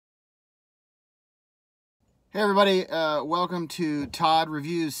Hey everybody, welcome to Todd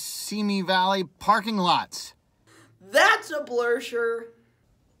Reviews Simi Valley Parking Lots. That's a blursher.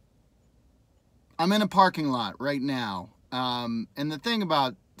 I'm in a parking lot right now, and the thing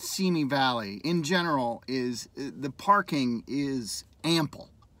about Simi Valley in general is the parking is ample.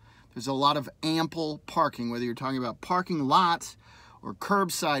 There's a lot of ample parking, whether you're talking about parking lots or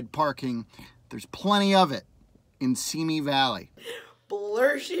curbside parking. There's plenty of it in Simi Valley.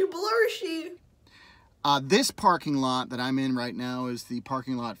 Blurshy, blurshy. This parking lot that I'm in right now is the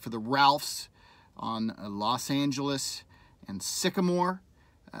parking lot for the Ralphs on Los Angeles and Sycamore.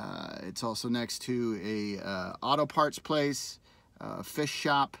 It's also next to a auto parts place, a fish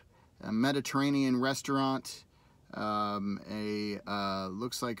shop, a Mediterranean restaurant,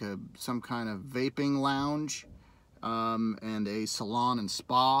 looks like some kind of vaping lounge, and a salon and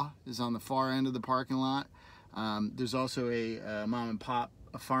spa is on the far end of the parking lot. There's also a mom and pop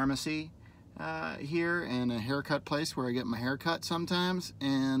pharmacy here, and a haircut place where I get my hair cut sometimes,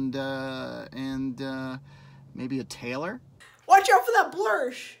 and maybe a tailor. Watch out for that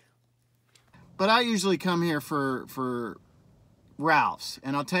blursh. But I usually come here for Ralph's,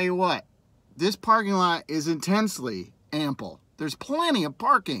 and I'll tell you what, this parking lot is intensely ample. There's plenty of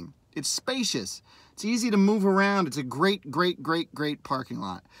parking. It's spacious. It's easy to move around. It's a great parking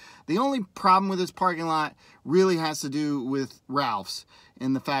lot. The only problem with this parking lot really has to do with Ralph's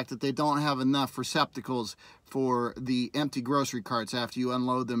and the fact that they don't have enough receptacles for the empty grocery carts after you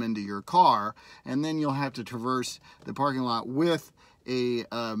unload them into your car, and then you'll have to traverse the parking lot with a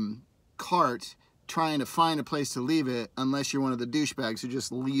cart trying to find a place to leave it, unless you're one of the douchebags who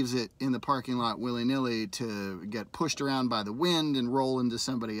just leaves it in the parking lot willy-nilly to get pushed around by the wind and roll into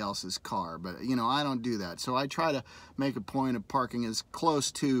somebody else's car. But, you know, I don't do that. So I try to make a point of parking as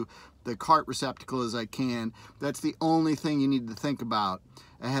close to the cart receptacle as I can. That's the only thing you need to think about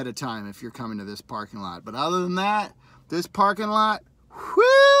ahead of time if you're coming to this parking lot. But other than that, this parking lot,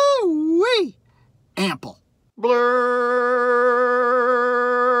 whoo-wee, ample. Blursh.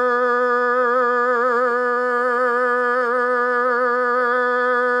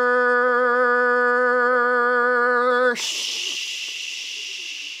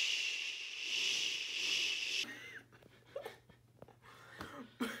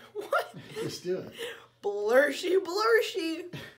 What? Let's do it. Blurshy, blurshy.